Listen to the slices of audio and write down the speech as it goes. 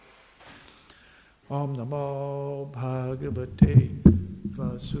Om Namo Bhagavate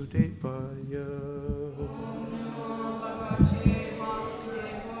Vasudevaya.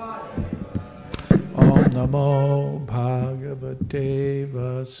 Om Namo Bhagavate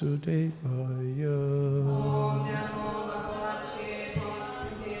Vasudevaya.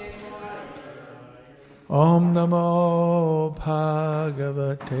 Om Namo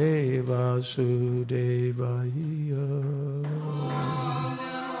Bhagavate Vasudevaya.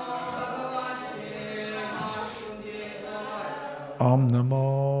 Om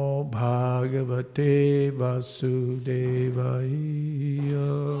Namo Bhagavate Vasudevaya.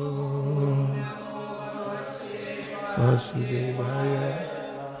 Vasudevaya.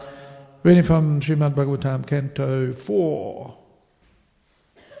 Reading from Śrīmad Bhāgavatam, Canto 4.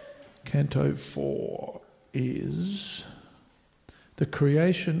 Canto 4 is the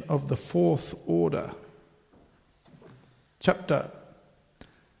creation of the fourth order. Chapter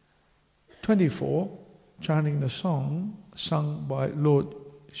 24, chanting the song sung by Lord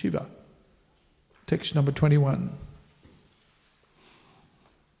Shiva. Text number 21.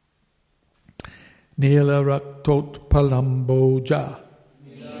 Nila Raktot Palamboja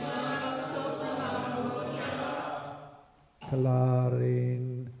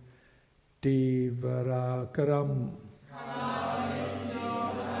Kalarin Divarakaram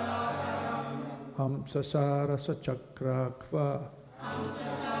Hamsasara Sachakrakva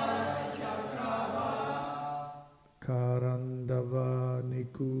Karandava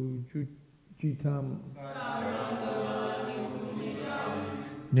Nikujitam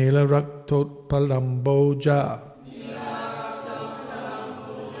Nila Raktot Palamboja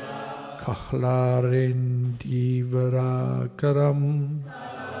Kahlarin Divarakaram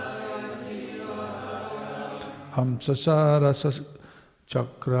Hamsasara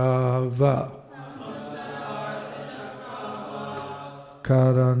Chakrava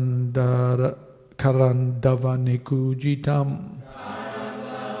Karandavanicujitam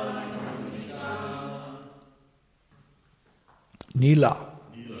Nila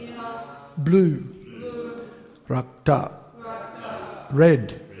Blue Rakta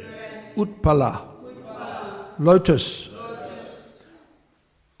Red Utpala Lotus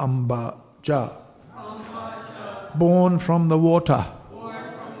Ambaja Born from the water.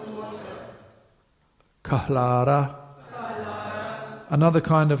 Kahlara, another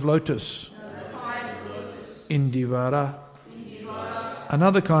kind of lotus. Indivara,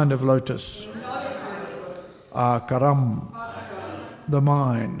 another kind of lotus. Akaram, the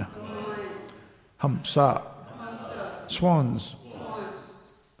mine. Hamsa, swans.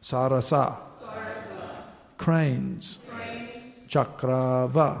 Sarasa, cranes.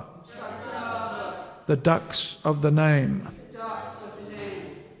 Chakrava, the ducks of the name.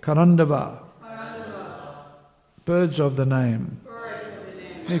 Karandava, birds of the name.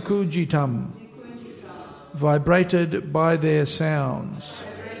 Nikujitam, vibrated by their sounds.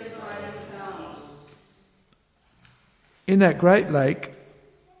 In that great lake,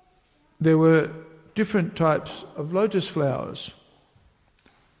 there were different types of lotus flowers.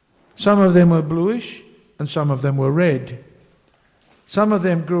 Some of them were bluish and some of them were red. Some of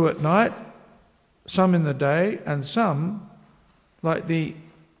them grew at night, some in the day, and some, like the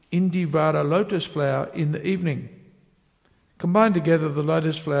Indivara lotus flower, in the evening. Combined together, the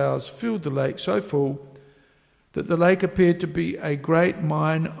lotus flowers filled the lake so full that the lake appeared to be a great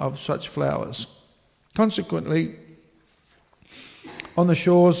mine of such flowers. Consequently, on the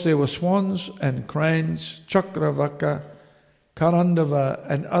shores there were swans and cranes, chakravaka, karandava,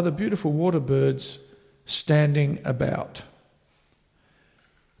 and other beautiful water birds standing about.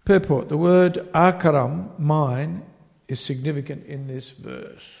 Purport: the word akaram, mine, is significant in this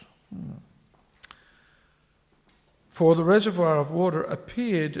verse. For the reservoir of water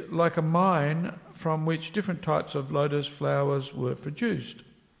appeared like a mine from which different types of lotus flowers were produced.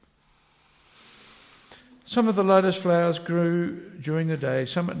 Some of the lotus flowers grew during the day,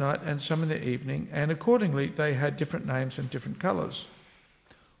 some at night and some in the evening, and accordingly they had different names and different colours.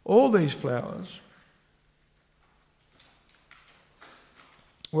 All these flowers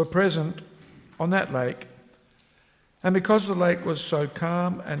were present on that lake, and because the lake was so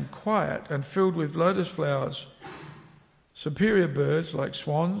calm and quiet and filled with lotus flowers, superior birds like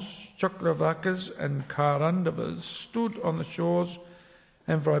swans, chakravakas and karandavas stood on the shores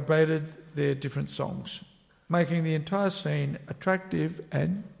and vibrated their different songs, making the entire scene attractive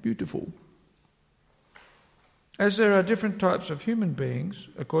and beautiful. As there are different types of human beings,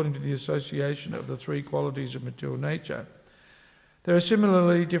 according to the association of the three qualities of material nature, there are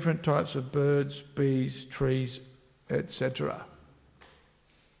similarly different types of birds, bees, trees, etc.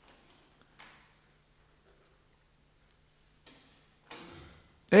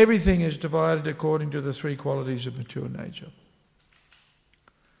 Everything is divided according to the three qualities of mature nature.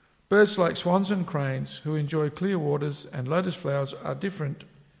 Birds like swans and cranes, who enjoy clear waters and lotus flowers, are different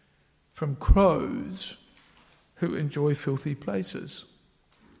from crows, who enjoy filthy places.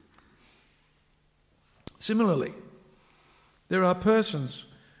 Similarly, there are persons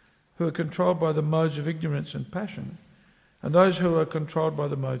who are controlled by the modes of ignorance and passion, and those who are controlled by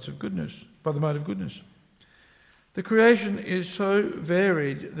the modes of goodness, by the mode of goodness. The creation is so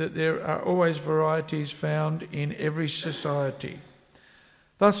varied that there are always varieties found in every society.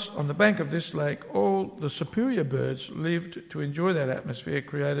 Thus, on the bank of this lake, all the superior birds lived to enjoy that atmosphere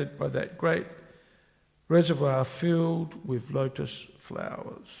created by that great reservoir filled with lotus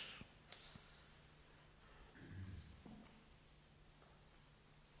flowers.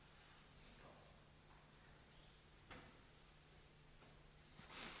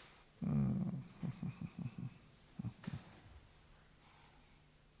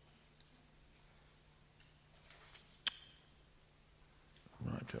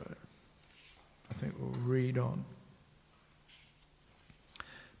 I think we'll read on.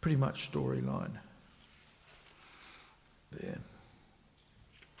 Pretty much storyline there.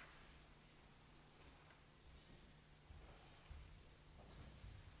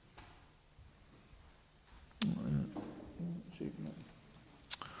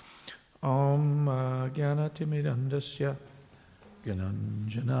 Om Gyanatimidandasya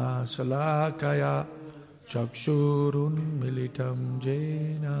Gyananjana Salakaya Chakshurun Militam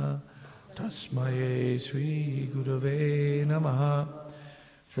Jena Tasmaye Sri Gurave Namaha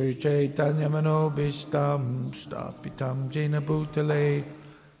Sri Chaitanya Manobishtam Stapitam Jena Bhutale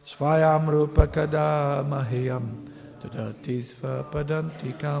Svayam Rupakada Mahayam Tadati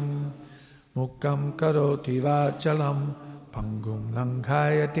Svapadantikam Mukam Karoti Vachalam Pangum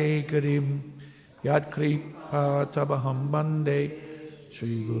Langhayate Karim Yat Kripa Tabaham Bande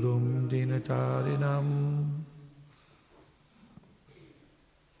Sri Gurum Dinatarinam.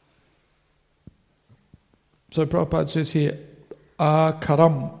 So Prabhupada says here,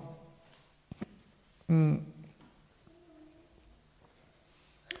 akaram.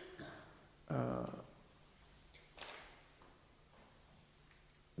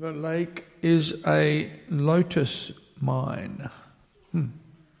 The lake is a lotus mine.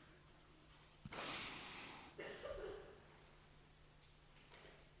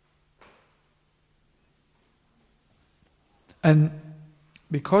 And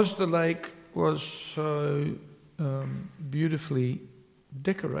because the lake was so beautifully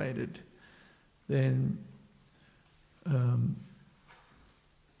decorated, then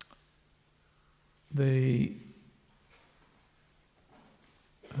the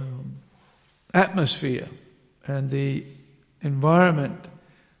atmosphere and the environment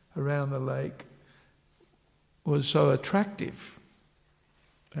around the lake was so attractive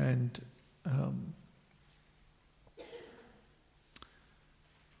and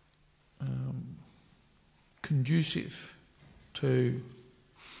conducive to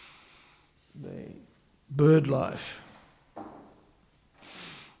the bird life.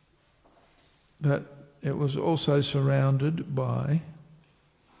 But it was also surrounded by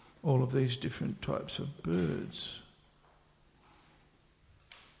all of these different types of birds.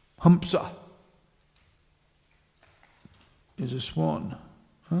 Hamsa is a swan.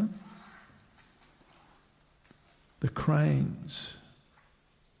 The cranes,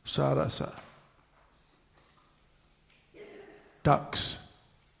 sarasa, ducks,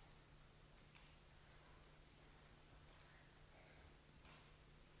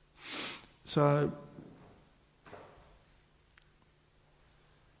 so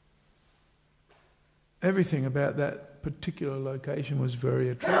everything about that particular location was very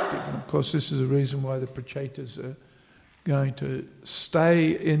attractive, and of course this is the reason why the Prachetas are going to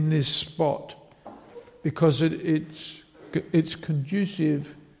stay in this spot, because it's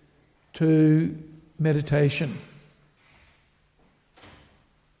conducive to meditation,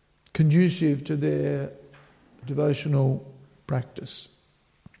 conducive to their devotional practice.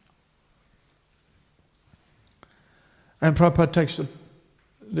 And Prabhupada takes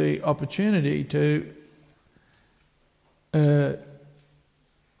the opportunity to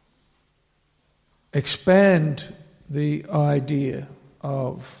expand the idea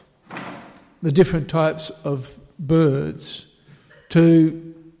of the different types of birds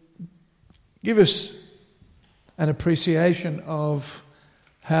to give us an appreciation of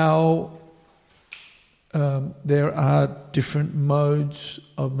how there are different modes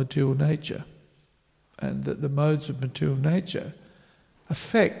of material nature, and that the modes of material nature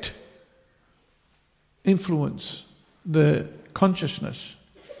affect, influence the consciousness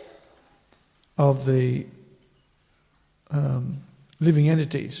of the living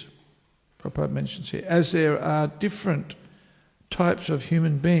entities, Prabhupada mentions here, as there are different types of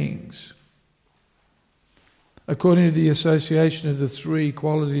human beings. According to the association of the three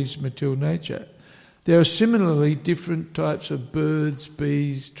qualities of material nature, there are similarly different types of birds,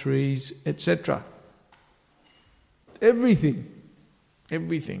 bees, trees, etc. Everything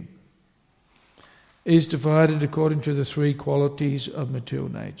is divided according to the three qualities of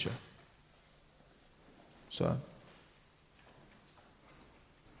material nature. So,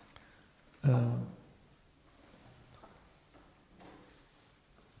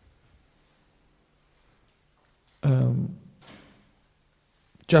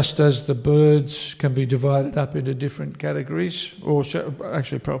 just as the birds can be divided up into different categories, or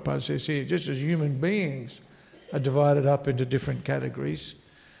actually Prabhupada says here, just as human beings are divided up into different categories,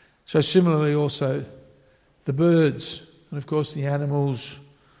 so similarly also the birds, and of course the animals,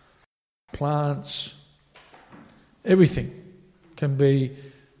 plants, everything can be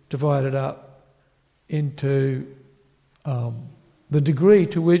divided up into the degree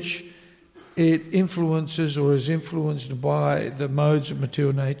to which it influences or is influenced by the modes of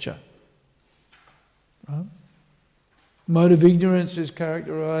material nature. Right? Mode of ignorance is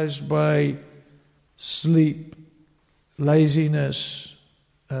characterized by sleep, laziness,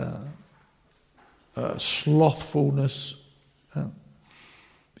 slothfulness,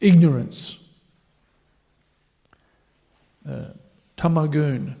 ignorance,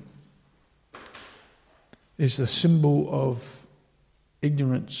 tamagun is the symbol of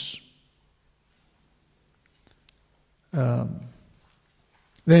ignorance. Then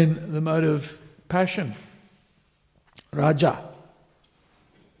the mode of passion, raja,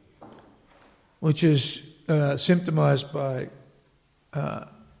 which is symptomized by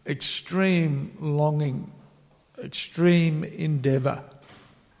extreme longing, extreme endeavour.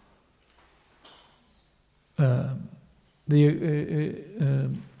 The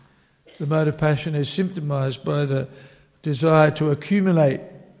mode of passion is symptomized by the desire to accumulate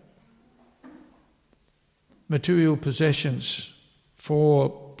material possessions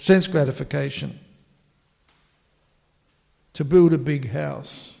for sense gratification, to build a big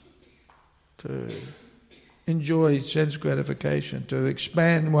house, to enjoy sense gratification, to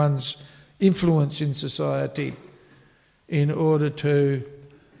expand one's influence in society in order to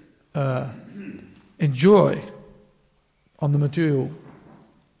enjoy on the material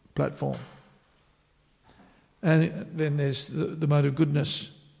platform. And then there's the mode of goodness,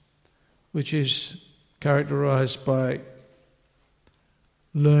 which is characterized by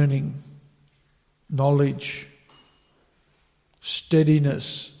learning, knowledge,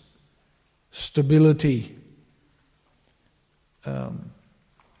 steadiness, stability, and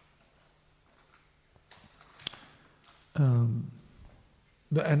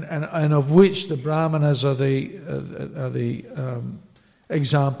of which the Brahmanas are the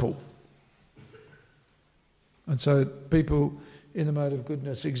example. And so people in the mode of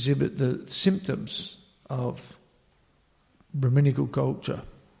goodness exhibit the symptoms of Brahminical culture: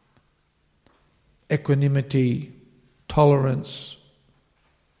 equanimity, tolerance,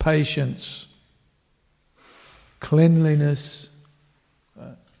 patience, cleanliness.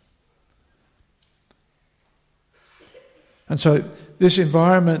 And so this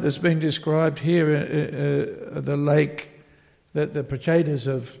environment that's been described here, the lake that the Prachetas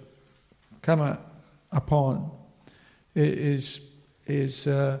have come upon, is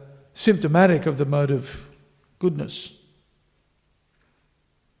symptomatic of the mode of goodness.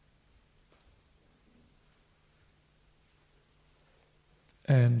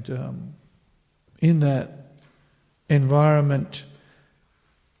 And in that environment,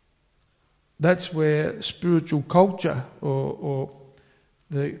 that's where spiritual culture or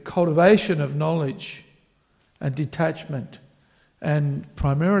the cultivation of knowledge and detachment, and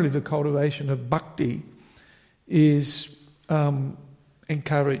primarily the cultivation of bhakti, is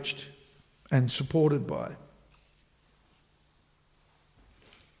encouraged and supported by.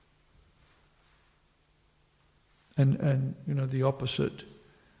 And you know, the opposite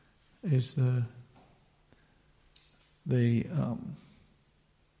is the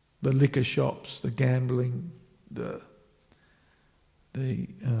liquor shops, the gambling, the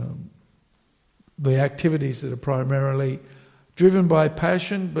activities that are primarily driven by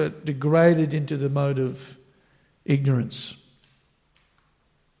passion but degraded into the mode of ignorance.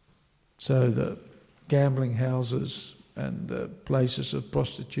 So the gambling houses and the places of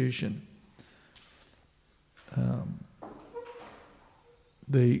prostitution,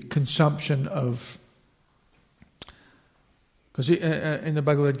 the consumption of... Because in the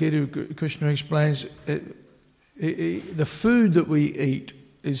Bhagavad Gita, Krishna explains the food that we eat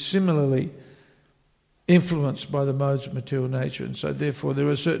is similarly influenced by the modes of material nature, and so therefore there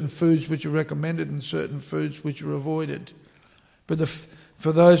are certain foods which are recommended and certain foods which are avoided. But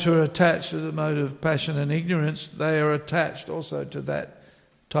for those who are attached to the mode of passion and ignorance, they are attached also to that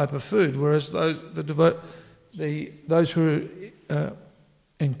type of food, whereas those who are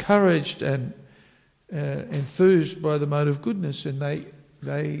encouraged and enthused by the mode of goodness, and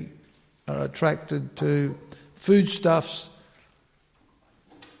they are attracted to foodstuffs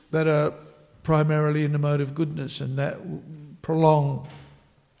that are primarily in the mode of goodness, and that prolong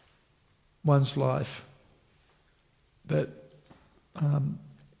one's life, that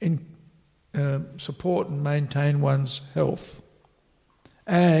support and maintain one's health,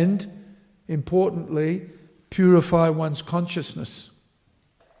 and importantly purify one's consciousness,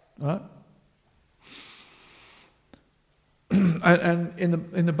 right? And in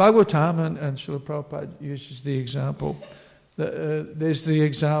the Bhāgavatam, and Srila Prabhupada uses the example, there's the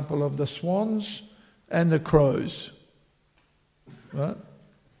example of the swans and the crows, right?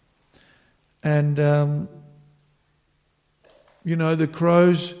 And the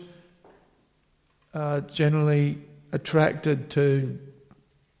crows are generally attracted to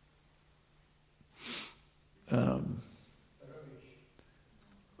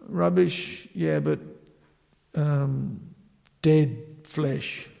rubbish, yeah, but dead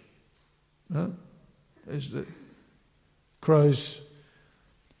flesh. Is the crows,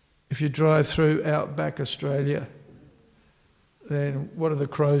 if you drive through outback Australia, then what are the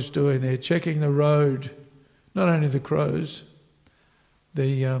crows doing? They're checking the road. Not only the crows,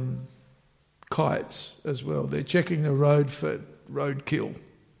 the kites as well. They're checking the road for roadkill.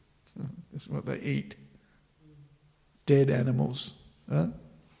 That's what they eat. Dead animals. Right?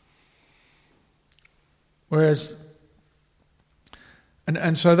 Whereas,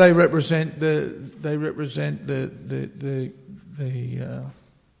 and so they represent the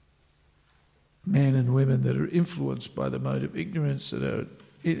men and women that are influenced by the mode of ignorance, that are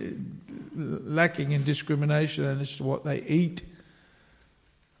lacking in discrimination as to what they eat.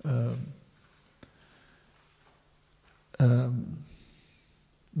 The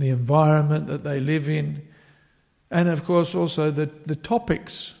environment that they live in, and of course also the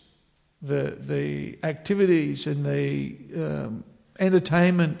topics, the activities and the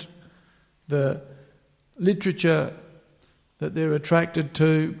entertainment, the literature that they're attracted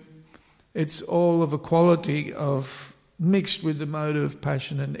to. It's all of a quality of mixed with the mode of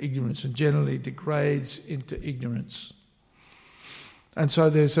passion and ignorance, and generally degrades into ignorance. And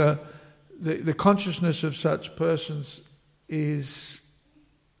so there's the consciousness of such persons is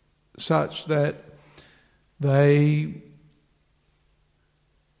such that they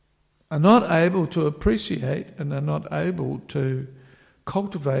are not able to appreciate and are not able to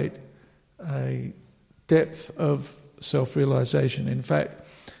cultivate a depth of self-realization. In fact,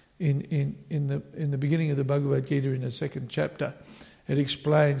 in the beginning of the Bhagavad Gita, in the second chapter, it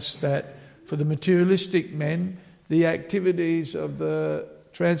explains that for the materialistic men, the activities of the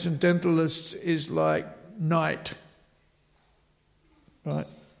transcendentalists is like night, right?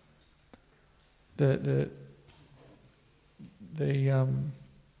 The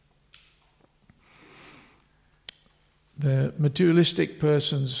materialistic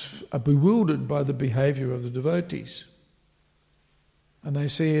persons are bewildered by the behaviour of the devotees, and they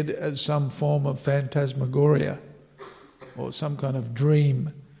see it as some form of phantasmagoria or some kind of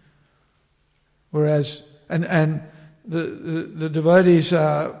dream. Whereas, and the devotees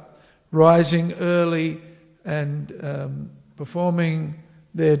are rising early and performing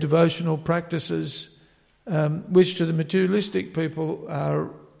their devotional practices, which to the materialistic people are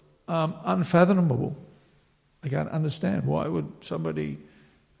unfathomable. They can't understand. Why would somebody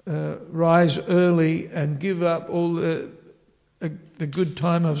rise early and give up all the good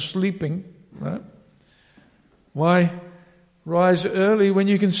time of sleeping, right? Why rise early when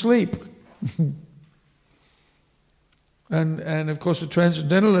you can sleep? And of course the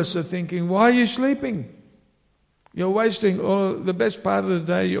transcendentalists are thinking, why are you sleeping? You're wasting all the best part of the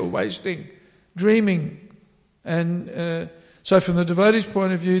day. You're wasting dreaming. And so from the devotees'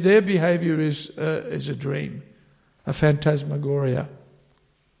 point of view, their behaviour is a dream, a phantasmagoria.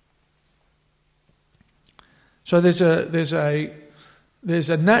 So there's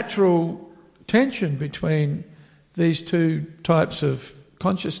a natural tension between these two types of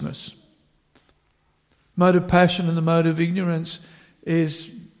consciousness. Mode of passion and the mode of ignorance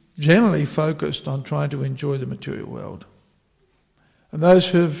is generally focused on trying to enjoy the material world. And those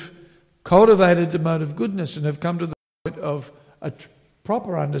who've cultivated the mode of goodness and have come to the point of a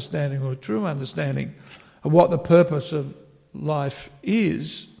proper understanding or a true understanding of what the purpose of life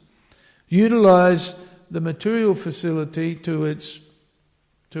is, utilise the material facility to its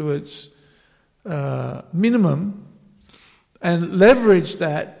minimum and leverage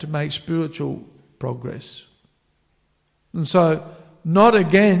that to make spiritual progress. And so, not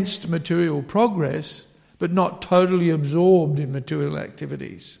against material progress, but not totally absorbed in material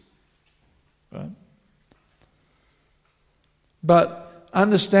activities. Right? But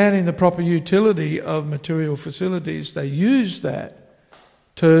understanding the proper utility of material facilities, they use that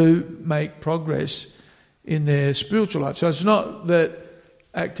to make progress in their spiritual life. So it's not that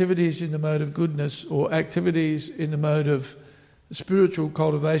activities in the mode of goodness or activities in the mode of spiritual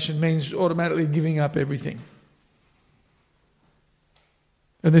cultivation means automatically giving up everything.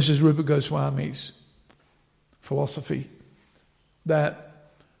 And this is Rupa Goswami's philosophy,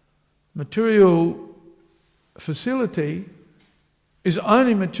 that material facility is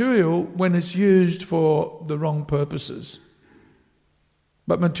only material when it's used for the wrong purposes.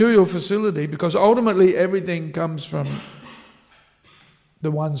 But material facility, because ultimately everything comes from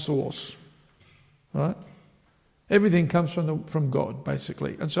the one source, right? Everything comes from God,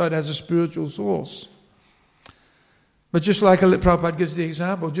 basically. And so it has a spiritual source. But just like, Prabhupada gives the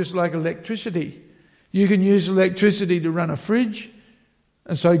example, just like electricity. You can use electricity to run a fridge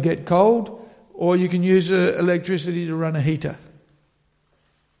and so get cold, or you can use electricity to run a heater.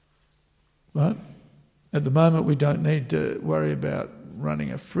 Right? At the moment we don't need to worry about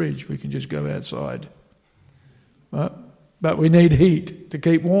running a fridge, we can just go outside. Right? But we need heat to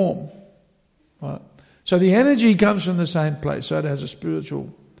keep warm. Right? So the energy comes from the same place, so it has a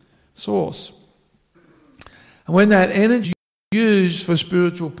spiritual source. And when that energy is used for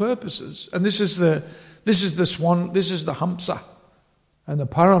spiritual purposes, and this is the swan, this is the Hamsa and the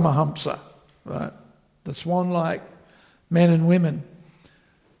Paramahamsa, right? The swan-like men and women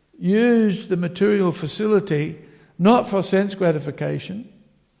use the material facility not for sense gratification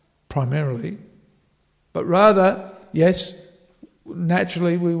primarily, but rather, yes,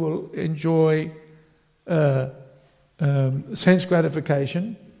 naturally we will enjoy sense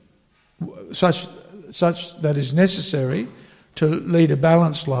gratification such that is necessary to lead a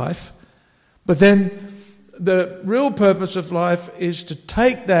balanced life. But then the real purpose of life is to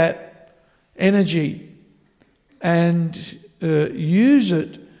take that energy and use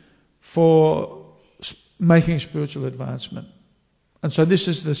it for making spiritual advancement. And so this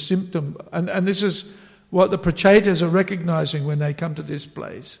is the symptom, and this is what the prachetas are recognizing when they come to this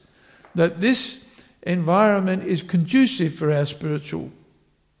place, that this environment is conducive for our spiritual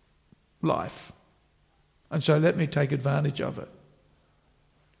life. And so let me take advantage of it.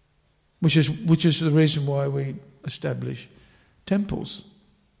 Which is the reason why we establish temples.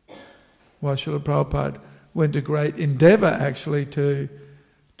 Why Srila Prabhupada went to great endeavour actually to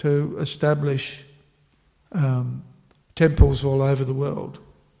establish temples all over the world.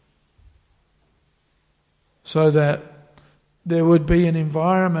 So that there would be an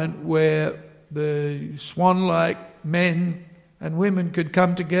environment where the swan-like men and women could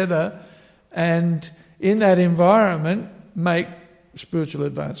come together and in that environment make spiritual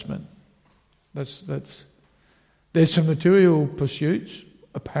advancement. There's some material pursuits,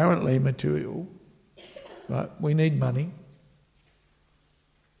 apparently material, but we need money.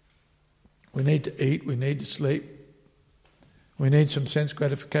 We need to eat, we need to sleep. We need some sense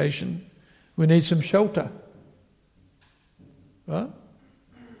gratification. We need some shelter. Right?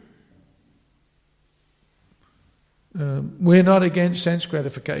 We're not against sense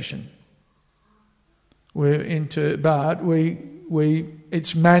gratification. We're into, but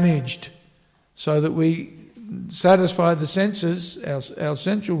it's managed so that we satisfy the senses, our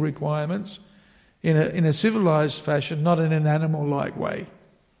sensual requirements, in a civilized fashion, not in an animal-like way.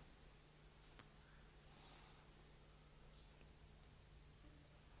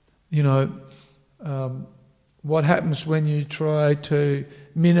 You know, what happens when you try to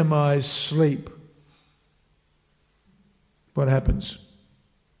minimize sleep? What happens?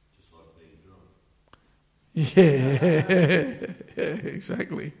 Just like being drunk. Yeah,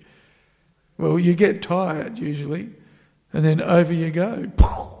 exactly. Well, you get tired usually, and then over you go.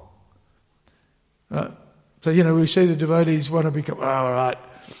 Right. So, we see the devotees want to become, all right,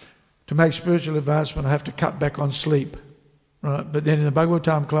 to make spiritual advancement I have to cut back on sleep. Right? But then in the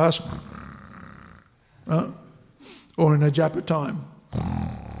Bhagavatam class, right? Or in a japa time.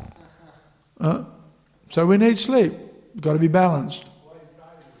 Right? So we need sleep. We've got to be balanced.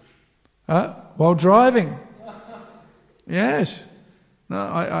 While driving. Yes. No,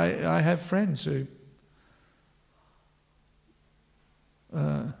 I have friends who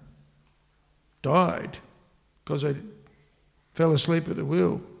died because they fell asleep at the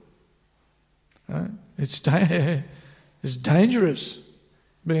wheel. Right? It's dangerous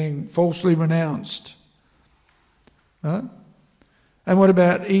being falsely renounced. Right? And what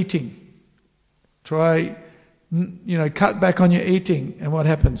about eating? Try, cut back on your eating, and what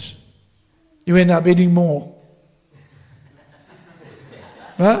happens? You end up eating more.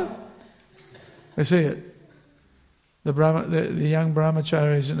 Right? I see it. The young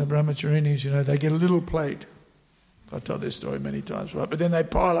brahmacharis and the brahmacharinis, they get a little plate. I've told this story many times, right? But then they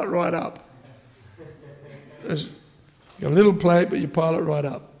pile it right up. There's a little plate, but you pile it right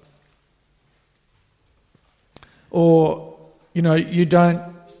up. Or, you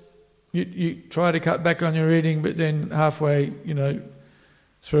try to cut back on your eating, but then halfway,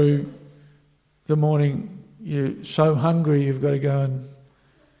 through the morning, you're so hungry you've got to go and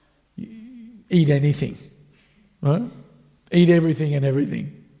eat anything, right? Eat everything and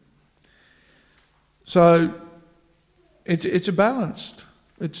everything. So it's a balanced.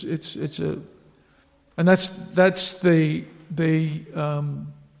 And that's the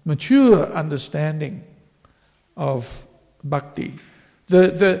mature understanding of bhakti.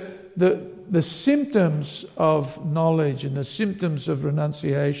 The symptoms of knowledge and the symptoms of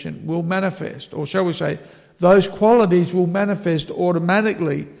renunciation will manifest, or shall we say, those qualities will manifest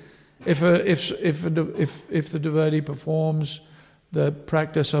automatically if the devotee performs the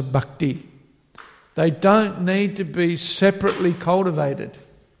practice of bhakti. They don't need to be separately cultivated.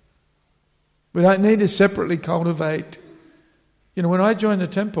 We don't need to separately cultivate. When I joined the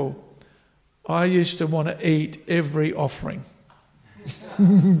temple, I used to want to eat every offering.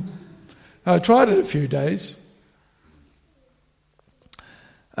 I tried it a few days.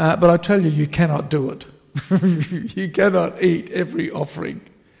 But I tell you, you cannot do it. You cannot eat every offering.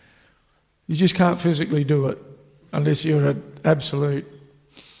 You just can't physically do it unless you're an absolute,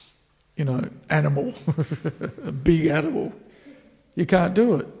 animal, a big animal. You can't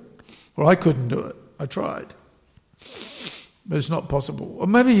do it. Well, I couldn't do it. I tried. But it's not possible. Or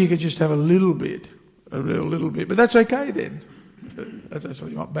maybe you could just have a little bit. But that's okay then. That's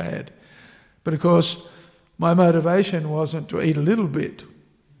actually not bad. But of course, my motivation wasn't to eat a little bit.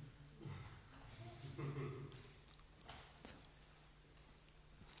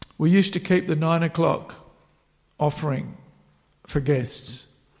 We used to keep the 9 o'clock offering for guests.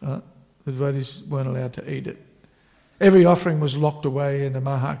 The devotees weren't allowed to eat it. Every offering was locked away in the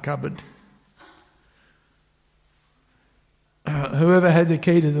Maha cupboard. Whoever had the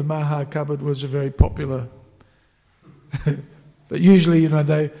key to the Maha cupboard was a very popular. But usually,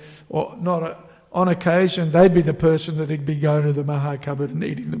 on occasion, they'd be the person that'd be going to the Maha cupboard and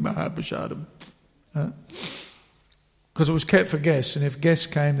eating the Maha Prasadam. Because it was kept for guests, and if guests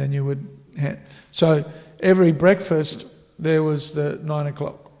came, then you would. So every breakfast there was the 9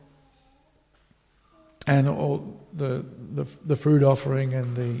 o'clock, and all the fruit offering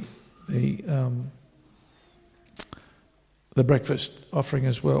and the breakfast offering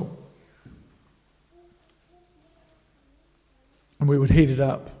as well, and we would heat it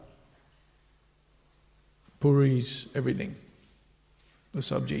up. Puris, everything, the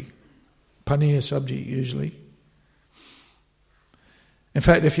sabji, paneer sabji usually. In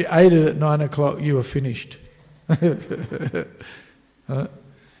fact, if you ate it at 9 o'clock, you were finished.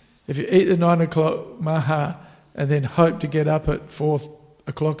 If you eat the 9 o'clock maha and then hope to get up at 4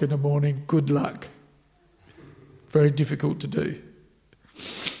 o'clock in the morning, good luck. Very difficult to do.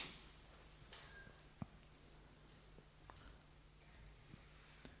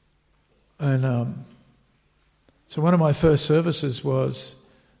 And so one of my first services was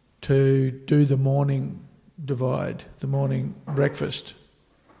to do the morning divide, the morning breakfast.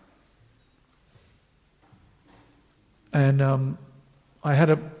 And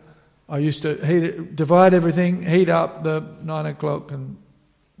I used to divide everything, heat up the 9 o'clock and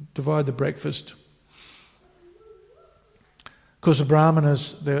divide the breakfast. Because the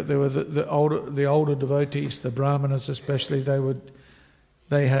brahmanas, there were the older devotees, the brahmanas especially, you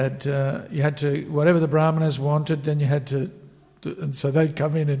had to, whatever the brahmanas wanted, then you had to, and so they'd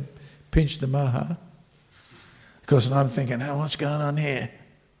come in and pinch the maha. Because I'm thinking, what's going on here?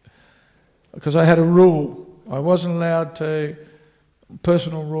 Because I had a rule. I wasn't allowed to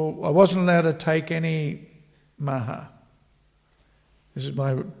take any maha. This is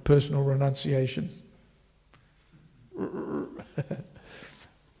my personal renunciation.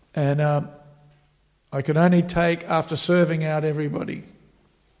 And I could only take after serving out everybody.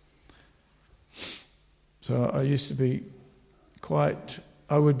 So I used to be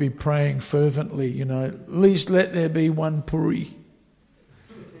I would be praying fervently, at least let there be one puri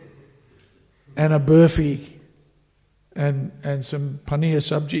and a burfi and some paneer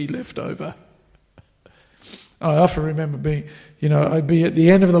sabji left over. I often remember being, I'd be at the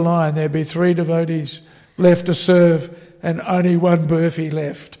end of the line, there'd be 3 devotees left to serve and only one burfi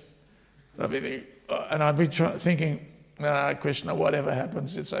left. I'd be thinking, Krishna, whatever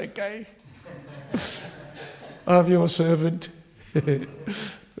happens, it's okay. I'm your servant. And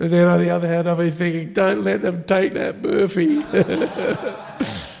then on the other hand, I'll be thinking, don't let them take that Murphy.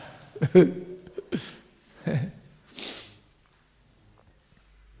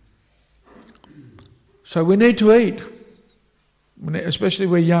 So we need to eat, especially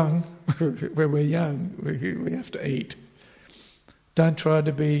we're young. When we're young, we have to eat.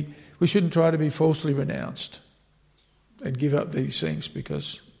 We shouldn't try to be falsely renounced and give up these things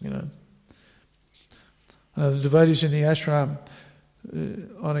because, the devotees in the ashram,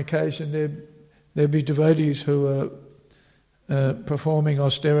 on occasion there'd be devotees who are performing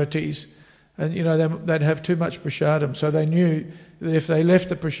austerities, and they'd have too much prasadam, so they knew that if they left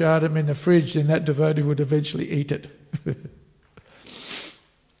the prasadam in the fridge, then that devotee would eventually eat it.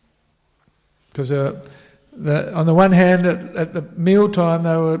 Because on the one hand, at the meal time,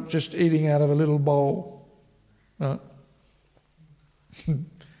 they were just eating out of a little bowl. Right?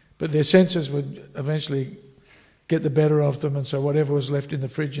 But their senses would eventually get the better of them, and so whatever was left in the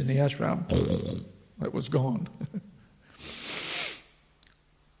fridge in the ashram, that was gone.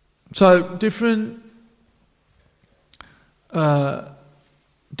 So different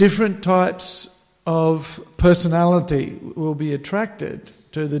types of personality will be attracted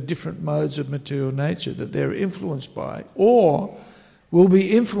to the different modes of material nature that they're influenced by, or will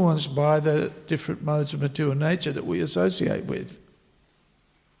be influenced by the different modes of material nature that we associate with.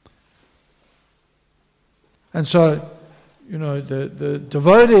 And so, the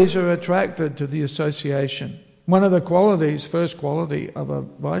devotees are attracted to the association. One of the qualities, first quality of a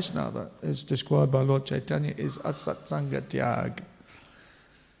Vaishnava, is described by Lord Chaitanya, is asatsanga tyag.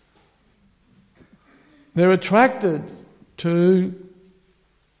 They're attracted to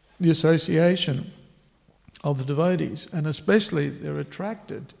the association of the devotees, and especially they're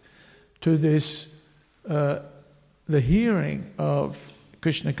attracted to this, the hearing of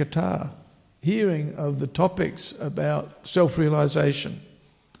Krishna Katha, hearing of the topics about self-realization,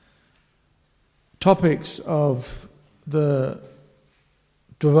 topics of the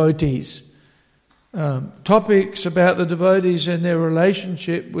devotees, topics about the devotees and their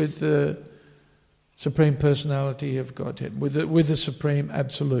relationship with the Supreme Personality of Godhead, with the Supreme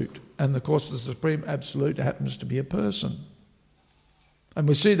Absolute. And of course the Supreme Absolute happens to be a person. And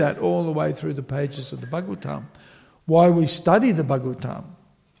we see that all the way through the pages of the Bhagavatam. Why we study the Bhagavatam,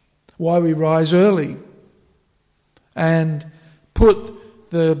 why we rise early and put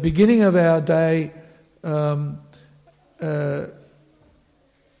the beginning of our day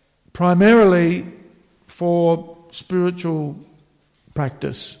primarily for spiritual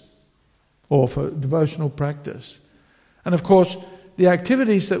practice or for devotional practice. And of course, the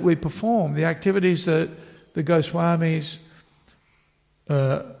activities that we perform, the activities that the Goswamis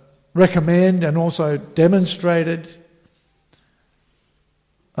recommend and also demonstrated,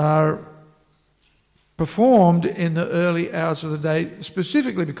 are performed in the early hours of the day,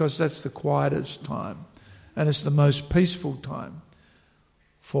 specifically because that's the quietest time and it's the most peaceful time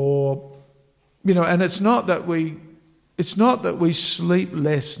for, and it's not that we sleep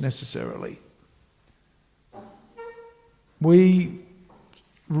less necessarily. We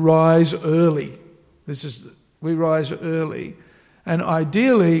rise early. We rise early. And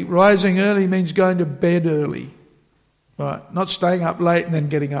ideally, rising early means going to bed early. Right? Not staying up late and then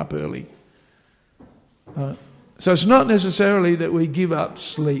getting up early. So it's not necessarily that we give up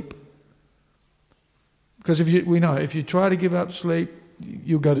sleep. Because if you try to give up sleep,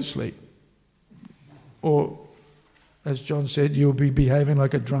 you'll go to sleep. Or, as John said, you'll be behaving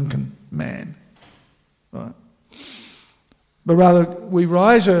like a drunken man. Right? But rather, we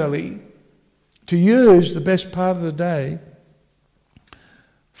rise early to use the best part of the day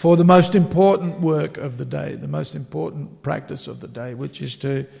for the most important work of the day, the most important practice of the day, which is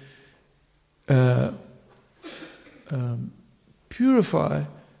to purify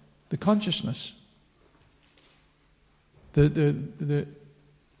the consciousness. The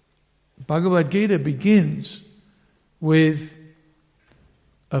Bhagavad Gita begins with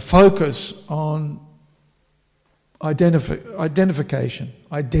a focus on identification,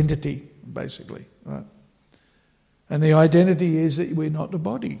 identity, basically. Right? And the identity is that we're not the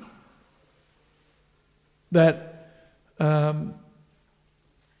body. That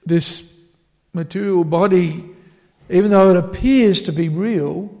this material body, even though it appears to be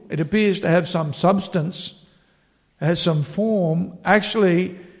real, it appears to have some substance, has some form,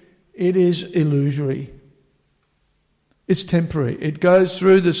 actually it is illusory. It's temporary. It goes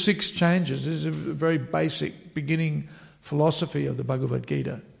through the 6 changes. This is a very basic beginning philosophy of the Bhagavad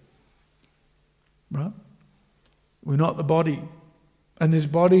Gita. Right? We're not the body. And this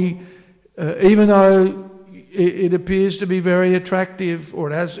body, even though it appears to be very attractive,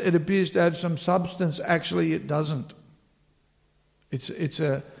 or it appears to have some substance. Actually, it doesn't. It's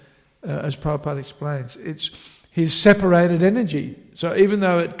as Prabhupada explains, it's his separated energy. So even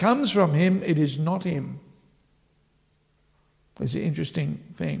though it comes from him, it is not him. It's an interesting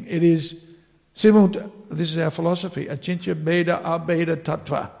thing. It is this is our philosophy, achintya bheda abheda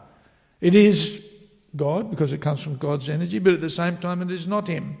tattva. It is God because it comes from God's energy, but at the same time it is not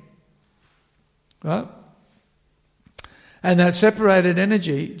him. Right? And that separated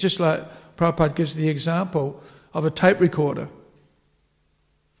energy, just like Prabhupada gives the example of a tape recorder.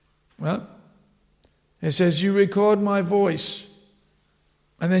 Right? It says, you record my voice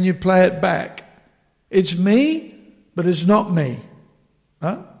and then you play it back. It's me, but it's not me.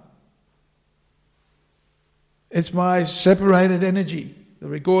 Right? It's my separated energy. The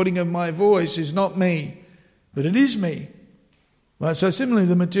recording of my voice is not me, but it is me. Right? So similarly,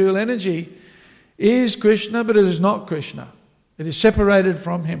 the material energy is Krishna, but it is not Krishna. It is separated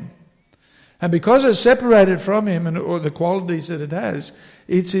from him. And because it's separated from him, or the qualities that it has,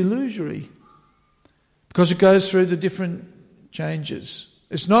 it's illusory. Because it goes through the different changes.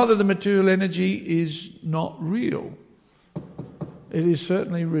 It's not that the material energy is not real. It is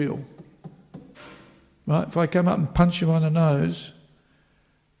certainly real. Right? If I come up and punch you on the nose,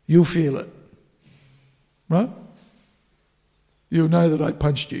 you'll feel it. Right? You'll know that I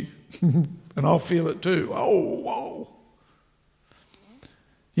punched you. And I'll feel it too. Oh, whoa.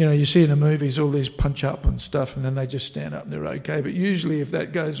 You know, you see in the movies all these punch up and stuff, and then they just stand up and they're okay. But usually if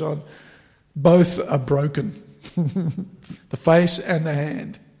that goes on, both are broken. The face and the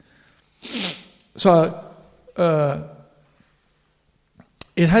hand. So,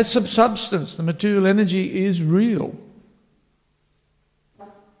 it has some substance. The material energy is real.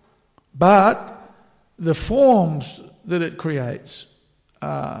 But the forms that it creates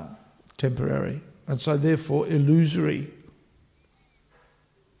are temporary, and so therefore illusory.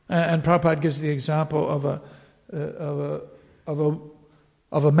 And Prabhupada gives the example of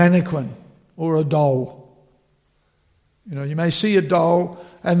a mannequin or a doll. You know, you may see a doll,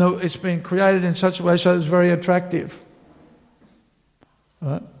 and it's been created in such a way so it's very attractive.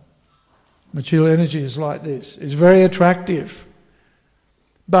 Right? Material energy is like this. It's very attractive.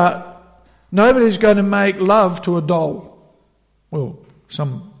 But nobody's going to make love to a doll. Well,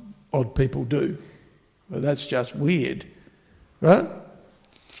 some odd people do. But that's just weird. Right?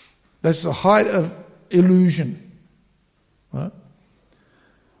 That's the height of illusion. Right?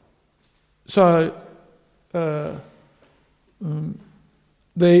 So,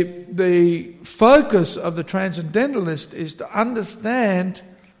 the focus of the transcendentalist is to understand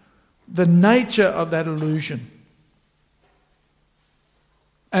the nature of that illusion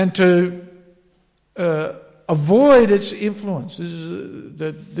and to avoid its influence. This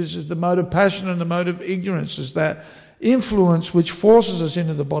is the mode of passion and the mode of ignorance, is that influence which forces us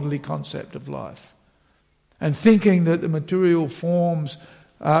into the bodily concept of life and thinking that the material forms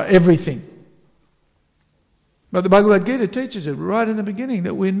are everything. But the Bhagavad Gita teaches it right in the beginning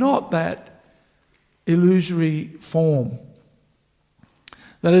that we're not that illusory form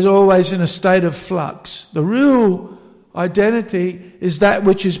that is always in a state of flux. The real identity is that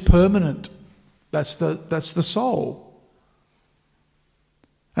which is permanent. That's the soul.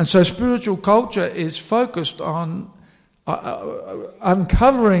 And so spiritual culture is focused on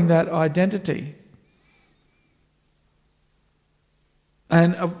uncovering that identity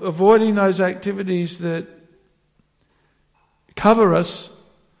and avoiding those activities that cover us,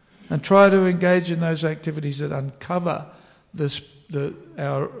 and try to engage in those activities that uncover the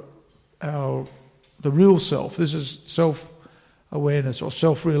real self. This is self-awareness or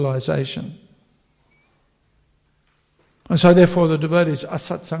self-realization. And so therefore the devotees,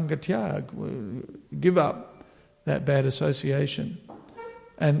 asatsangatyag, give up that bad association.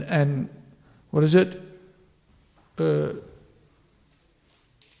 And what is it?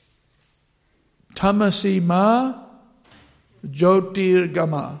 Tamasi ma Jyotir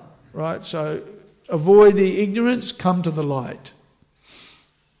Gama, right? So avoid the ignorance, come to the light.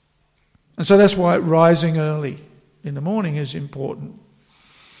 And so that's why rising early in the morning is important.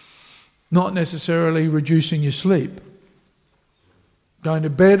 Not necessarily reducing your sleep. Going to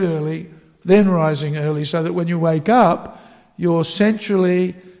bed early, then rising early, so that when you wake up, you're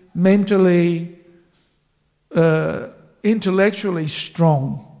centrally, mentally, intellectually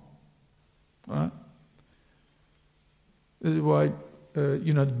strong. Right? This is why,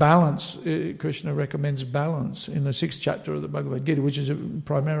 balance, Krishna recommends balance in the 6th chapter of the Bhagavad Gita, which is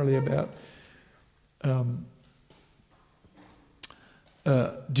primarily about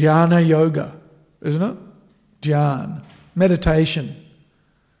dhyana yoga, isn't it? Dhyan, meditation.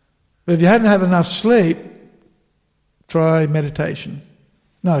 But if you hadn't had enough sleep, try meditation.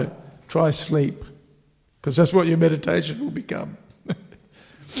 No, try sleep, because that's what your meditation will become.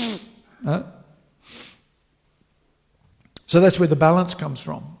 Huh? So that's where the balance comes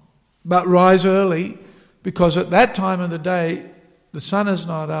from. But rise early, because at that time of the day, the sun is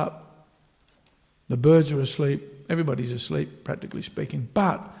not up, the birds are asleep, everybody's asleep, practically speaking,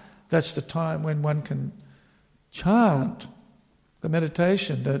 but that's the time when one can chant the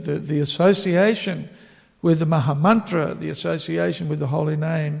meditation, the association with the Mahamantra, the association with the holy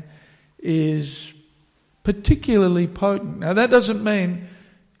name is particularly potent. Now that doesn't mean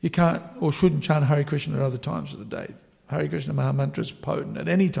you can't or shouldn't chant Hare Krishna at other times of the day. Hare Krishna Mahamantra is potent at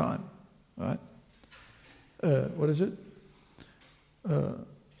any time, right? What is it?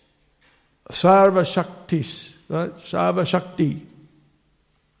 Sarva Shaktis, right? Sarva Shakti.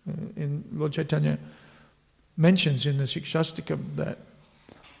 In Lord Chaitanya mentions in the Sikshastikam that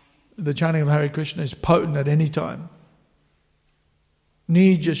the chanting of Hare Krishna is potent at any time.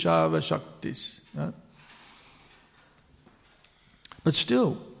 Nija Sarva Shaktis. Right? But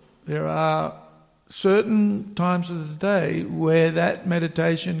still, there are certain times of the day where that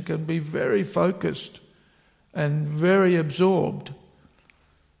meditation can be very focused and very absorbed,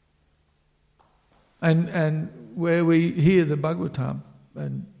 and where we hear the Bhāgavatam.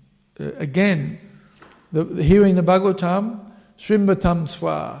 And again, hearing the Bhāgavatam, Śrīmvatam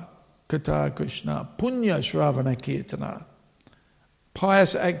sva kata Krishna punya shravana kirtana.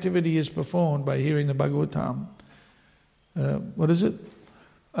 Pious activity is performed by hearing the Bhāgavatam. What is it?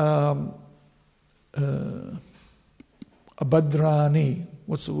 Abhadrani.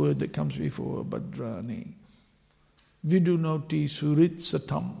 What's the word that comes before Abhadrani? Vidunoti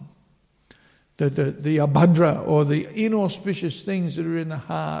suritsatam. The abhadra, or the inauspicious things that are in the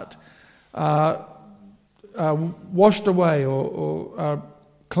heart, are washed away or are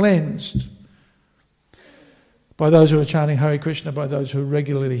cleansed by those who are chanting Hare Krishna, by those who are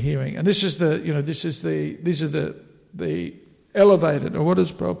regularly hearing. And this is these are the elevated, or what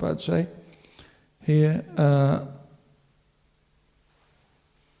does Prabhupada say here?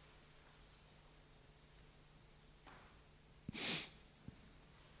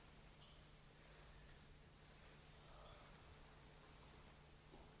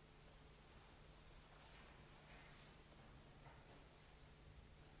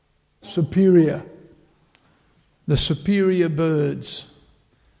 The superior birds.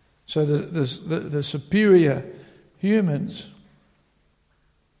 So the superior humans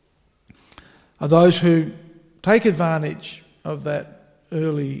are those who take advantage of that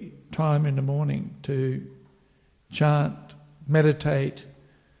early time in the morning to chant, meditate,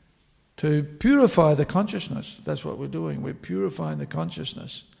 to purify the consciousness. That's what we're doing. We're purifying the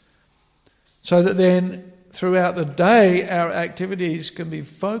consciousness. So that then throughout the day our activities can be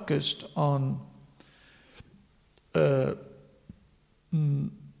focused on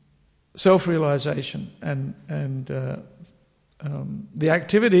self-realization and the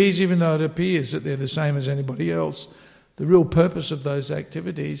activities, even though it appears that they're the same as anybody else, the real purpose of those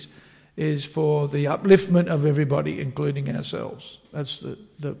activities is for the upliftment of everybody, including ourselves. That's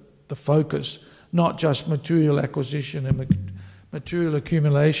the focus, not just material acquisition and material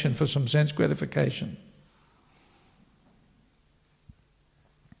accumulation for some sense gratification.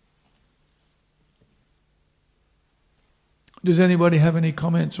 Does anybody have any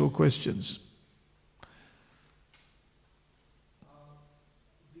comments or questions?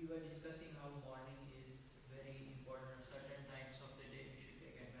 We were discussing how morning is very important. Certain times of the day we should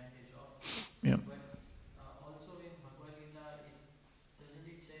take advantage of. Yeah. But also in Bhagavad Gita, doesn't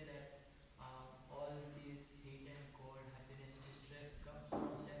it say that all these heat and cold, happiness, distress comes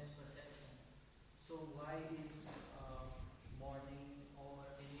from sense perception? So why is morning or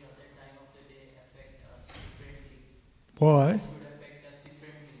any other time of the day affect us differently? Why? It should affect us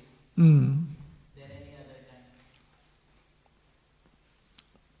differently than any other time.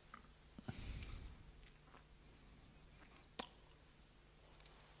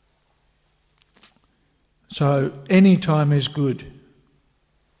 So any time is good.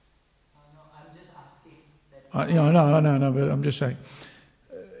 No, I'm just asking. That No, but I'm just saying,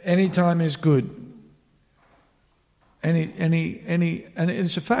 any time is good. Any, and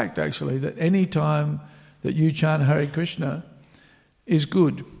it's a fact actually that any time that you chant Hare Krishna is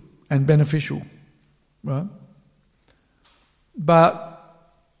good and beneficial, right? But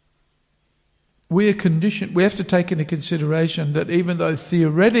we're conditioned, we have to take into consideration that even though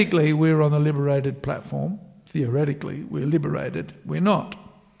theoretically we're on a liberated platform, theoretically we're liberated, we're not,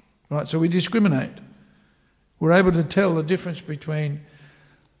 right? So we discriminate. We're able to tell the difference between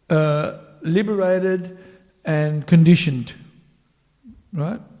liberated and conditioned,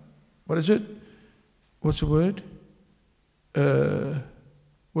 right? What is it? What's the word?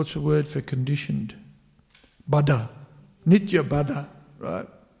 what's the word for conditioned? Baddha. Nitya baddha, right?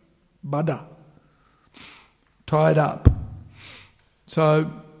 Baddha. Tied up.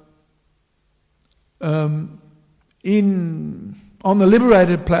 So, on the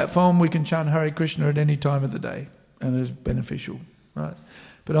liberated platform, we can chant Hare Krishna at any time of the day, and it's beneficial, right?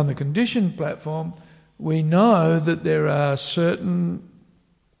 But on the conditioned platform, we know that there are certain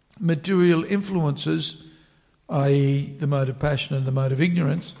material influences, i.e. the mode of passion and the mode of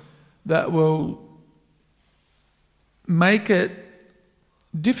ignorance, that will make it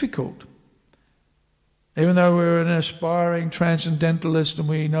difficult. Even though we're an aspiring transcendentalist and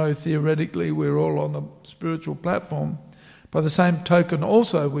we know theoretically we're all on the spiritual platform, by the same token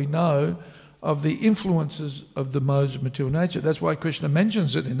also we know of the influences of the modes of material nature. That's why Krishna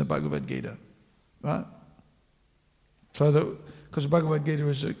mentions it in the Bhagavad Gita, right? So that, because the Bhagavad Gita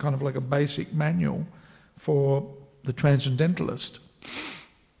is a kind of like a basic manual for the transcendentalist.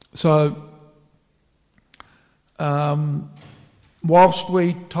 So, whilst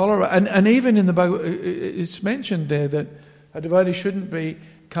we tolerate, and even in the Bhagavad, it's mentioned there that a devotee shouldn't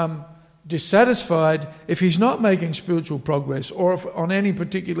become dissatisfied if he's not making spiritual progress, or if on any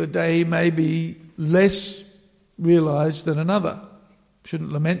particular day he may be less realised than another.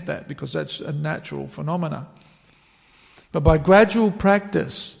 Shouldn't lament that, because that's a natural phenomena. But by gradual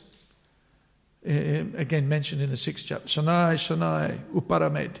practice, again mentioned in the 6th chapter, Sanai,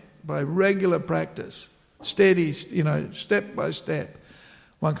 Uparamed, by regular practice, steady, step by step,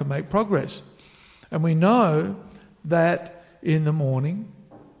 one can make progress. And we know that in the morning,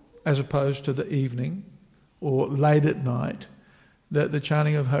 as opposed to the evening or late at night, that the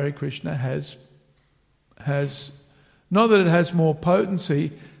chanting of Hare Krishna has not that it has more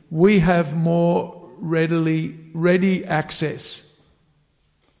potency, we have more ready access.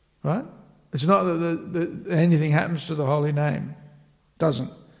 Right? It's not that anything happens to the holy name.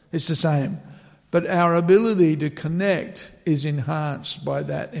 Doesn't. It's the same. But our ability to connect is enhanced by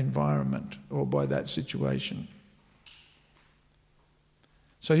that environment or by that situation.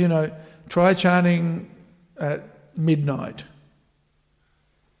 So, try chanting at midnight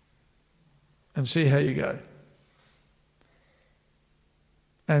and see how you go.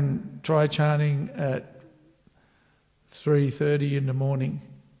 And try chanting at 3:30 in the morning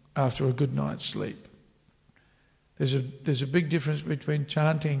after a good night's sleep. There's a big difference between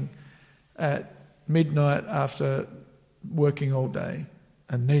chanting at midnight after working all day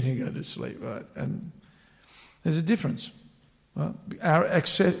and needing to go to sleep, right? And there's a difference. Right?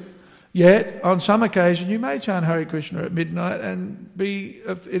 Yet, on some occasion, you may chant Hare Krishna at midnight and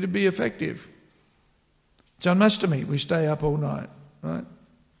it'd be effective. Janmashtami, we stay up all night, right?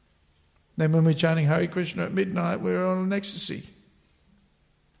 Then when we're chanting Hare Krishna at midnight, we're on an ecstasy.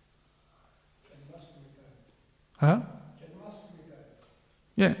 Huh?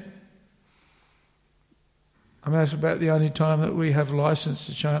 Yeah. I mean, that's about the only time that we have license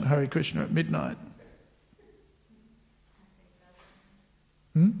to chant Hare Krishna at midnight.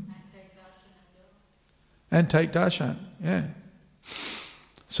 And take darshan, yeah.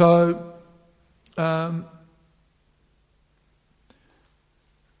 So,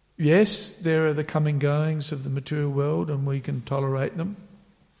 yes, there are the coming goings of the material world and we can tolerate them.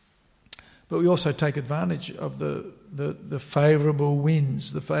 But we also take advantage of the favourable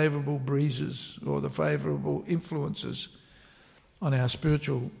winds, the favourable breezes, or the favourable influences on our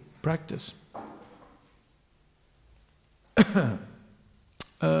spiritual practice.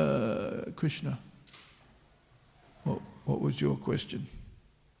 Krishna, what was your question?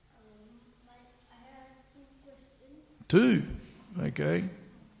 I have 2 questions. 2? Okay.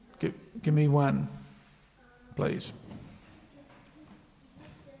 Give me one, please. You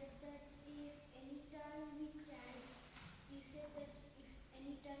said that if any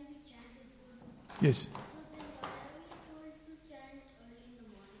time we chant, is good. Yes. So then why are we told to chant early in the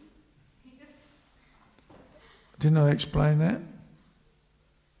morning? Didn't I explain that?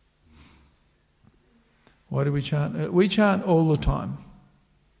 Why do we chant? We chant all the time,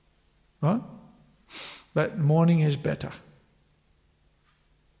 right? But morning is better.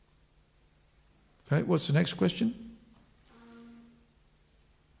 Okay, what's the next question?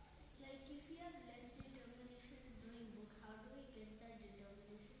 Like if we have less determination doing books, how do we get that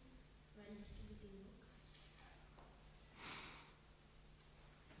determination while distributing books?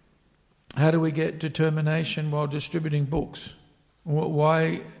 How do we get determination while distributing books?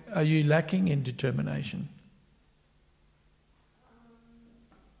 Why are you lacking in determination?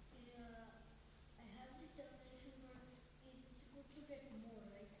 I have determination, but it's good to get more,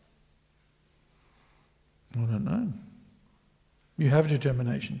 right? I don't know. You have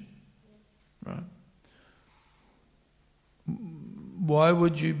determination. Yes. Right. why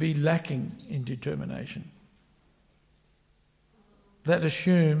would you be lacking in determination? That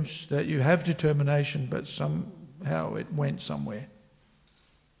assumes that you have determination, but somehow it went somewhere.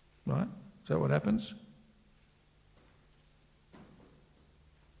 Right? Is that what happens?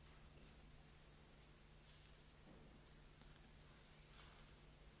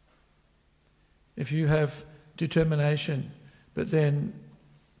 If you have determination, but then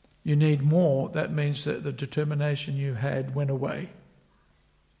you need more, that means that the determination you had went away.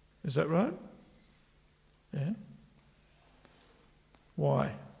 Is that right? Yeah.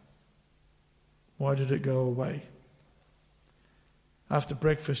 Why? Why did it go away? After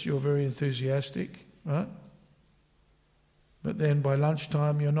breakfast you're very enthusiastic, right? But then by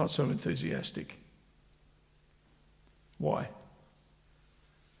lunchtime you're not so enthusiastic. Why?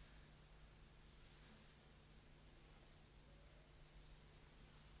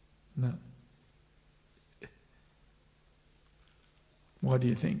 No. Why do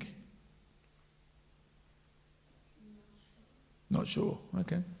you think? Not sure.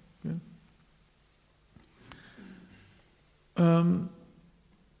 Okay, good.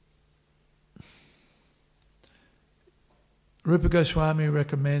 Rupa Goswami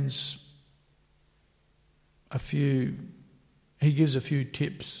recommends he gives a few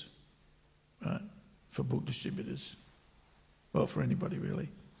tips, right, for book distributors. Well, for anybody really.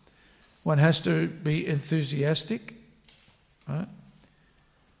 One has to be enthusiastic, right,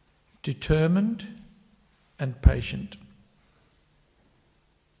 determined and patient.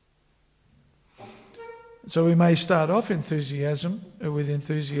 So we may start off with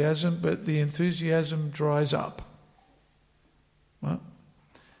enthusiasm, but the enthusiasm dries up. Right?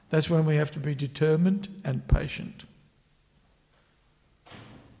 That's when we have to be determined and patient.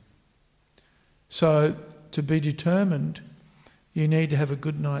 So to be determined, you need to have a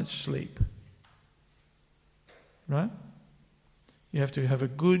good night's sleep. Right? You have to have a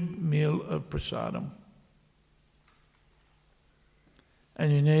good meal of prasadam.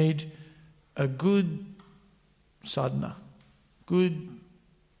 And you need a good sadhana, good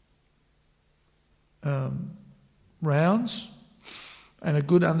rounds, and a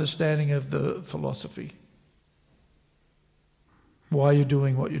good understanding of the philosophy. Why you're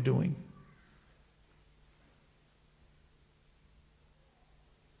doing what you're doing.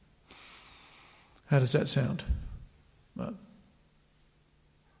 How does that sound? Well,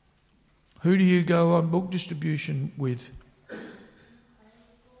 who do you go on book distribution with?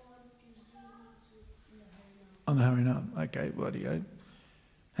 On the Harinam. Okay, righty-o.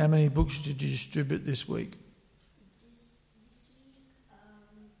 How many books did you distribute this week? This week,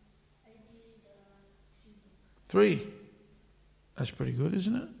 I did 3 books. 3? That's pretty good,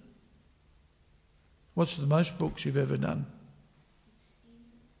 isn't it? What's the most books you've ever done?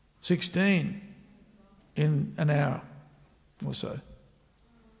 16 in an hour or so.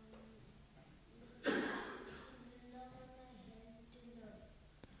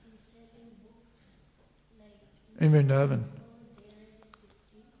 In Vrindavan.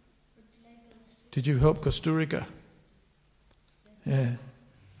 Did you help Kasturica? Yeah.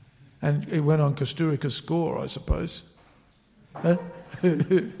 And it went on Kasturica's score, I suppose. Huh?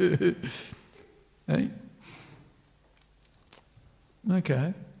 Hey?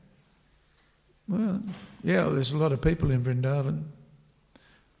 Okay. Well, yeah, there's a lot of people in Vrindavan.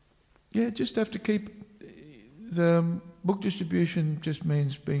 Yeah, just have to keep... The book distribution just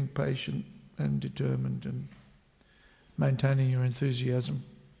means being patient and determined and maintaining your enthusiasm.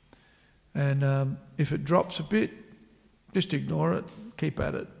 And if it drops a bit, just ignore it, keep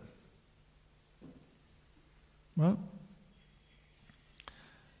at it. Right?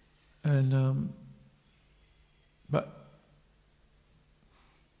 And but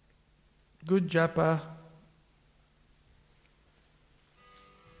good japa,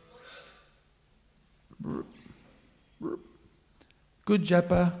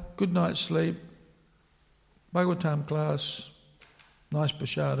 good night's sleep, Bhāgavatam class, nice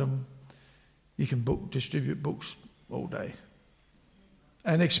prasadam. You can distribute books all day.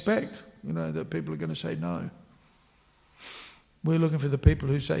 And expect, that people are going to say no. We're looking for the people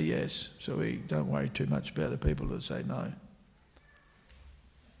who say yes, so we don't worry too much about the people that say no.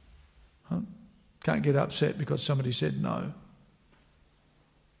 Huh? Can't get upset because somebody said no.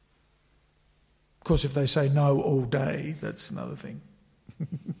 Of course, if they say no all day, that's another thing.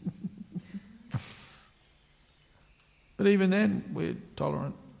 But even then, we're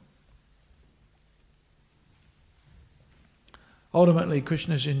tolerant. Ultimately,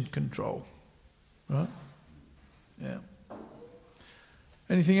 Krishna's in control. Right? Yeah.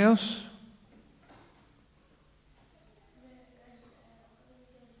 Anything else?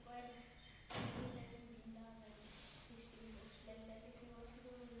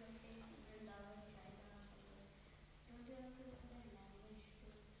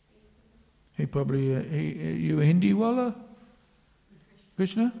 You're probably you a Hindi walla?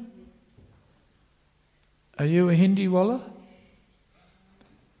 Krishna? Are you a Hindi walla?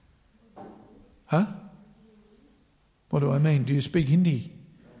 Huh? What do I mean? Do you speak Hindi?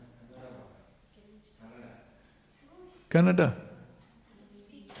 Kannada.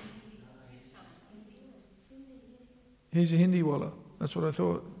 He's a Hindi walla. That's what I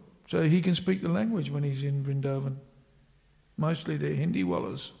thought. So he can speak the language when he's in Vrindavan. Mostly they're Hindi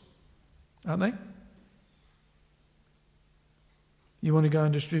wallas, aren't they? You want to go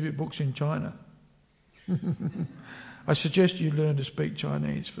and distribute books in China? I suggest you learn to speak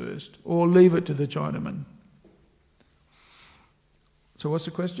Chinese first, or leave it to the Chinaman. So what's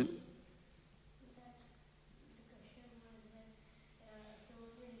the question? The question was that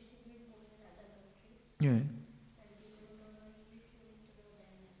those who distribute books in other countries, Yeah. and people who don't know English, you need to know their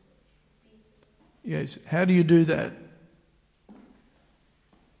language. Speak. Yes. How do you do that?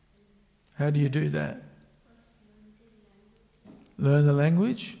 How do you do that? Learn the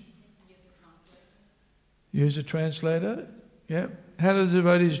language? Use a translator? Yeah. How do the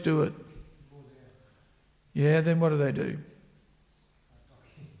devotees do it? Yeah, then what do they do?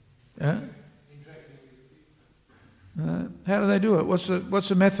 How do they do it? What's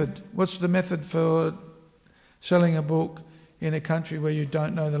the method? What's the method for selling a book in a country where you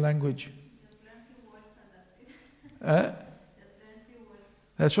don't know the language? Just learn few words and that's it. Just learn few words.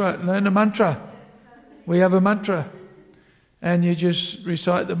 That's right, learn a mantra. We have a mantra. And you just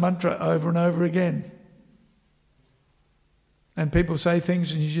recite the mantra over and over again. And people say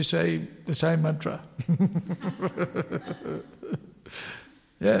things and you just say the same mantra.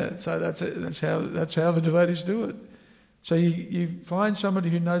 Yeah, so that's it. That's how the devotees do it. So you find somebody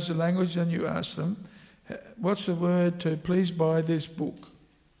who knows the language and you ask them, what's the word to please buy this book?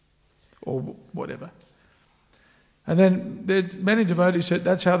 Or whatever. And then many devotees said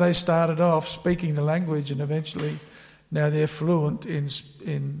that's how they started off, speaking the language, and eventually now they're fluent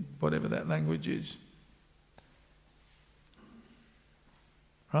in whatever that language is.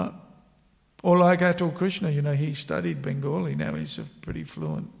 Right? Or like Atul Krishna, he studied Bengali, now he's a pretty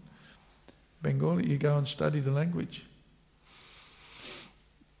fluent Bengali. You go and study the language.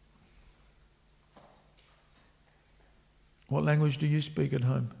 What language do you speak at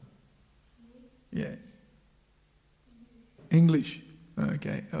home? Yeah. English.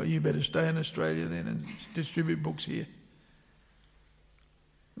 Okay. Oh, you better stay in Australia then and distribute books here.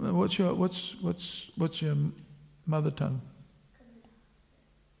 Well, what's your mother tongue?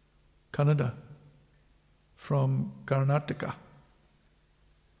 Kannada. From Karnataka. Is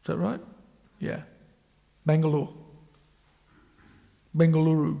that right? Yeah. Bangalore.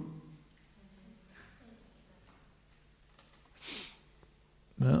 Bengaluru.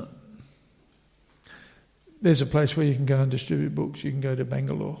 No. There's a place where you can go and distribute books. You can go to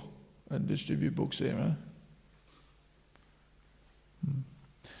Bangalore and distribute books there, huh?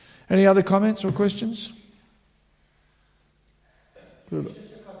 Any other comments or questions? Who? Prabhu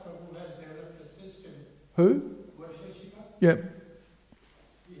has developed a system. Who? Yep.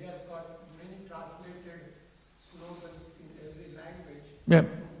 He has got many translated slogans in every language Yep.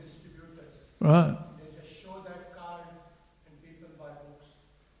 from distributors. Right. They just show that card and people buy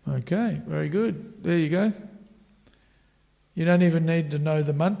books. Okay, very good. There you go. You don't even need to know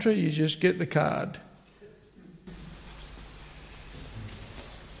the mantra, you just get the card.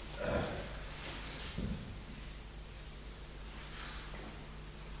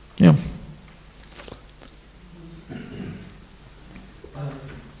 Yeah.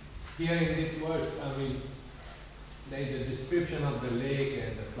 Here in this verse, there is a description of the lake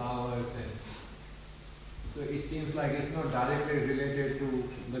and the flowers, and so it seems like it's not directly related to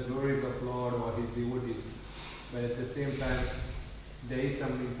the glories of Lord or His devotees, but at the same time, there is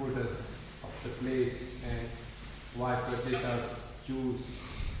some importance of the place and why Prachetas choose.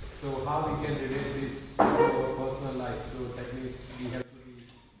 So how we can relate this to our personal life? So that means we have to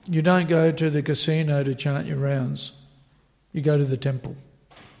be... You don't go to the casino to chant your rounds. You go to the temple.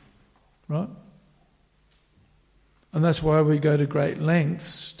 Right? And that's why we go to great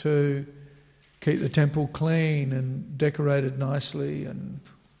lengths to keep the temple clean and decorated nicely, and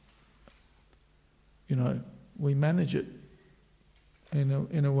we manage it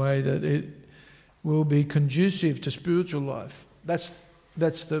in a way that it will be conducive to spiritual life. That's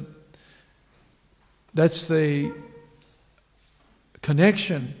the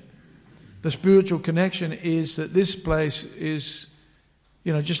connection. The spiritual connection is that this place is,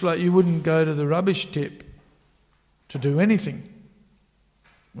 just like you wouldn't go to the rubbish tip to do anything,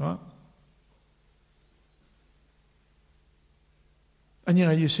 right? And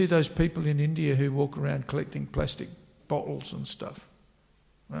you see those people in India who walk around collecting plastic bottles and stuff,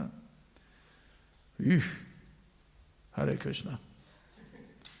 right? Eesh. Hare Krishna.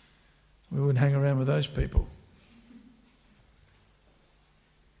 We wouldn't hang around with those people.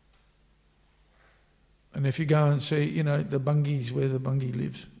 And if you go and see, the bungis where the bungie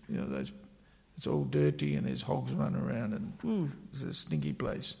lives, those, it's all dirty and there's hogs running around and it's a stinky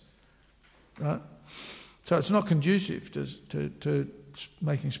place, right? So it's not conducive to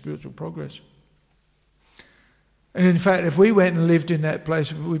making spiritual progress. And in fact, if we went and lived in that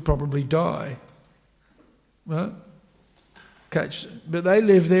place, we'd probably die, right? But they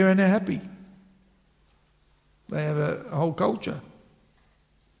live there and they're happy. They have a whole culture,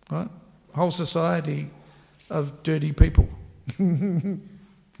 right? A whole society of dirty people.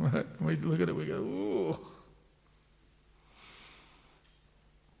 Right? We look at it, we go, ooh.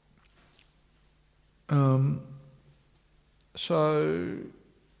 So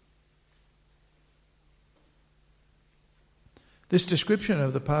this description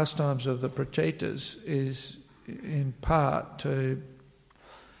of the pastimes of the prachetas is in part to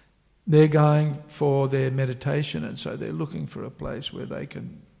they're going for their meditation, and so they're looking for a place where they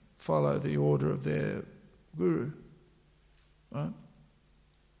can follow the order of their guru, right?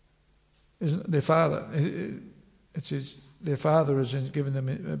 Isn't their father? Their father has given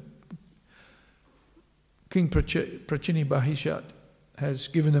them. King Prachini Bahishat has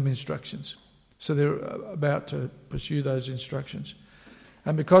given them instructions, so they're about to pursue those instructions.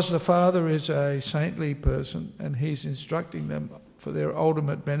 And because the father is a saintly person and he's instructing them for their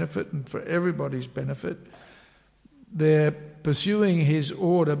ultimate benefit and for everybody's benefit, they're pursuing his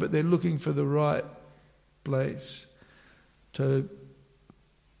order, but they're looking for the right place to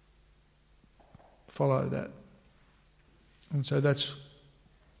follow that. And so that's,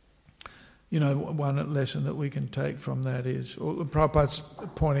 one lesson that we can take from that is, Prabhupada's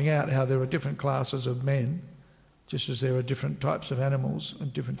pointing out how there are different classes of men, just as there are different types of animals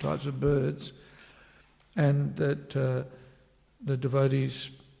and different types of birds, and that the devotees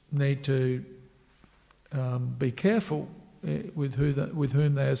need to be careful with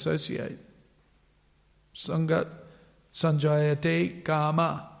whom they associate. Sangat sanjayate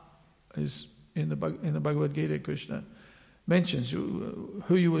kama is in the Bhagavad Gita. Krishna mentions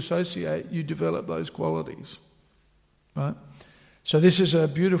who you associate, you develop those qualities, right? So this is a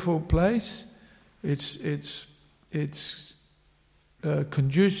beautiful place. It's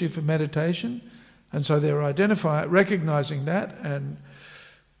conducive for meditation, and so they're recognizing that, and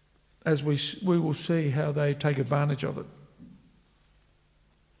as we will see how they take advantage of it.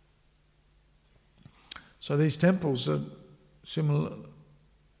 So these temples are similar.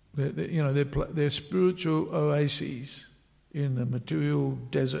 They're spiritual oases in the material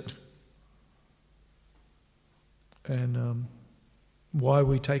desert, and why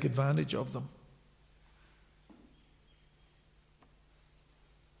we take advantage of them.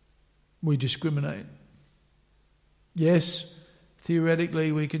 We discriminate. Yes,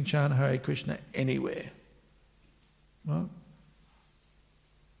 theoretically we can chant Hare Krishna anywhere, right?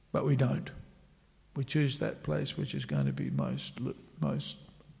 But we don't. We choose that place which is going to be most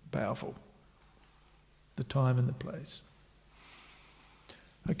powerful, the time and the place.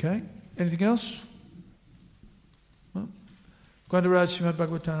 Okay, anything else? No? Grantaraj Śrīmad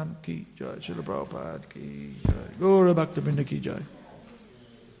Bhāgavatam ki jai, Śrīla Prabhupada ki jai, Gaura Bhakta Vrinda ki jai.